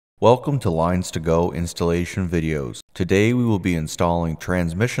Welcome to LinesToGo installation videos. Today we will be installing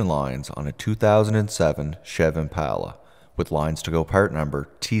transmission lines on a 2007 Chevrolet Impala with LinesToGo part number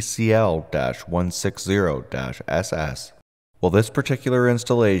TCL-160-SS. While this particular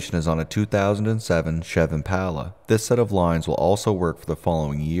installation is on a 2007 Chevrolet Impala, this set of lines will also work for the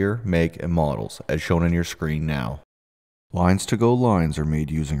following year, make, and models, as shown on your screen now. LinesToGo lines are made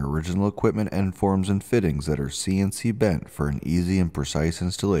using original equipment end forms and fittings that are CNC bent for an easy and precise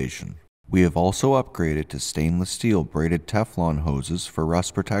installation. We have also upgraded to stainless steel braided Teflon hoses for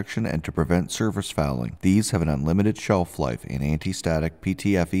rust protection and to prevent surface fouling. These have an unlimited shelf life and anti-static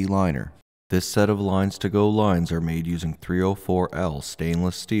PTFE liner. This set of LinesToGo lines are made using 304L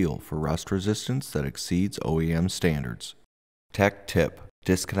stainless steel for rust resistance that exceeds OEM standards. Tech tip: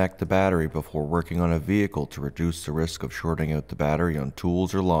 disconnect the battery before working on a vehicle to reduce the risk of shorting out the battery on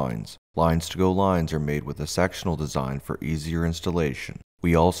tools or lines. LinesToGo lines are made with a sectional design for easier installation.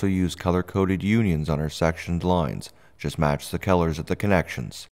 We also use color-coded unions on our sectioned lines. Just match the colors of the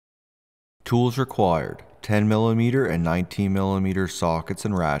connections. Tools required: 10mm and 19mm sockets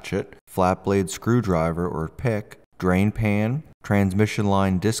and ratchet, flat blade screwdriver or pick, drain pan, transmission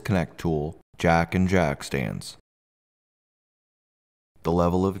line disconnect tool, jack and jack stands. The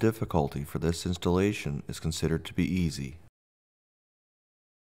level of difficulty for this installation is considered to be easy.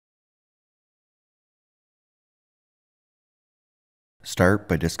 Start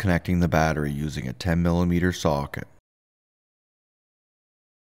by disconnecting the battery using a 10mm socket.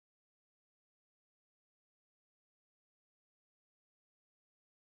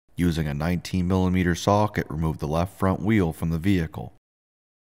 Using a 19mm socket, remove the left front wheel from the vehicle.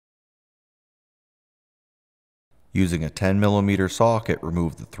 Using a 10mm socket,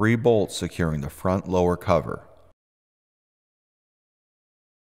 remove the 3 bolts securing the front lower cover.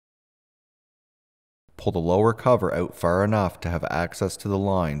 Pull the lower cover out far enough to have access to the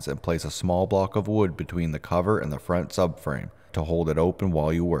lines and place a small block of wood between the cover and the front subframe to hold it open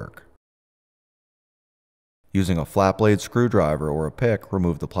while you work. Using a flat blade screwdriver or a pick,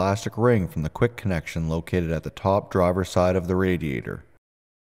 remove the plastic ring from the quick connection located at the top driver's side of the radiator.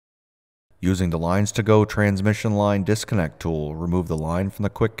 Using the LinesToGo transmission line disconnect tool, remove the line from the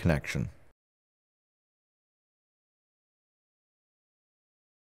quick connection.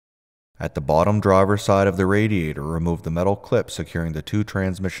 At the bottom driver's side of the radiator, remove the metal clip securing the 2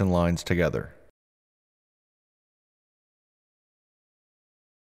 transmission lines together.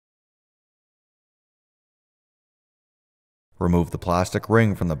 Remove the plastic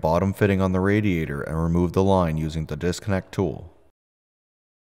ring from the bottom fitting on the radiator and remove the line using the disconnect tool.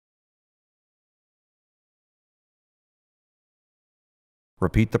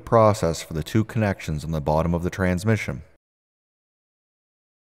 Repeat the process for the 2 connections on the bottom of the transmission.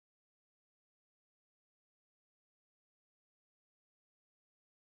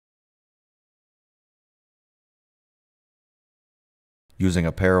 Using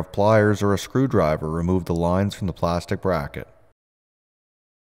a pair of pliers or a screwdriver, remove the lines from the plastic bracket.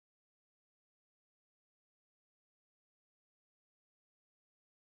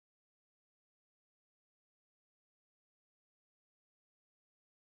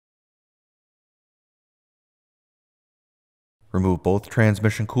 Remove both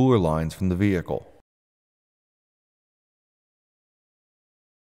transmission cooler lines from the vehicle.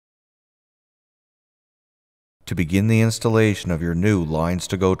 To begin the installation of your new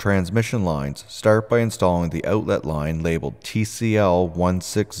LinesToGo transmission lines, start by installing the outlet line labeled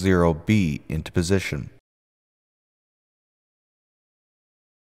TCL-160B into position.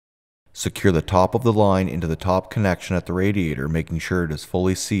 Secure the top of the line into the top connection at the radiator, making sure it is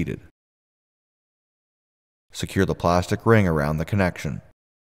fully seated. Secure the plastic ring around the connection.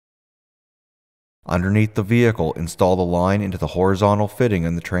 Underneath the vehicle, install the line into the horizontal fitting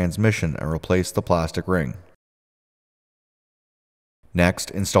in the transmission and replace the plastic ring.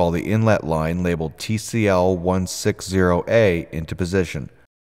 Next, install the inlet line labeled TCL-160A into position.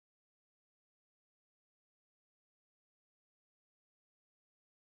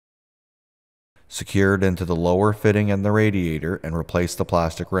 Secure it into the lower fitting and the radiator and replace the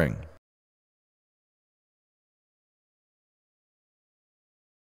plastic ring.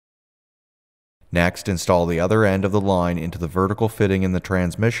 Next, install the other end of the line into the vertical fitting in the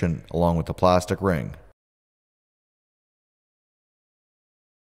transmission along with the plastic ring.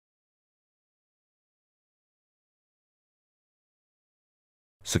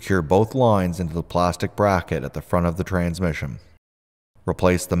 Secure both lines into the plastic bracket at the front of the transmission.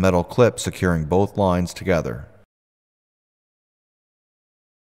 Replace the metal clip securing both lines together.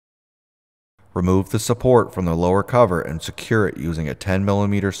 Remove the support from the lower cover and secure it using a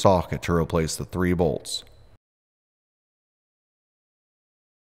 10mm socket to replace the 3 bolts.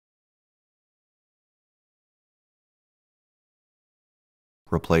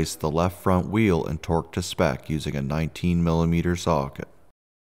 Replace the left front wheel and torque to spec using a 19mm socket.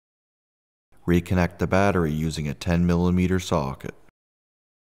 Reconnect the battery using a 10mm socket.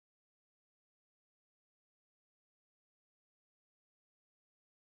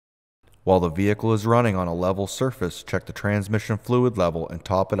 While the vehicle is running on a level surface, check the transmission fluid level and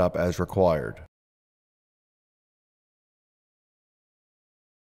top it up as required.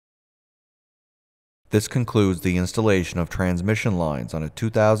 This concludes the installation of transmission lines on a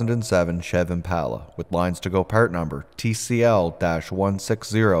 2007 Chevrolet Impala with LinesToGo part number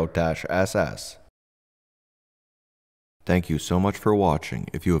TCL-160-SS. Thank you so much for watching.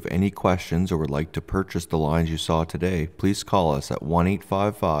 If you have any questions or would like to purchase the lines you saw today, please call us at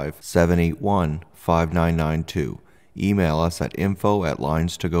 1-855-781-5992. Email us at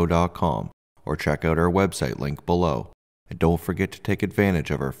info@linestogo.com or check out our website link below. And don't forget to take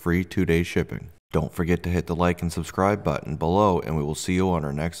advantage of our free 2-day shipping. Don't forget to hit the like and subscribe button below, and we will see you on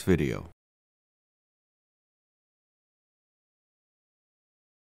our next video.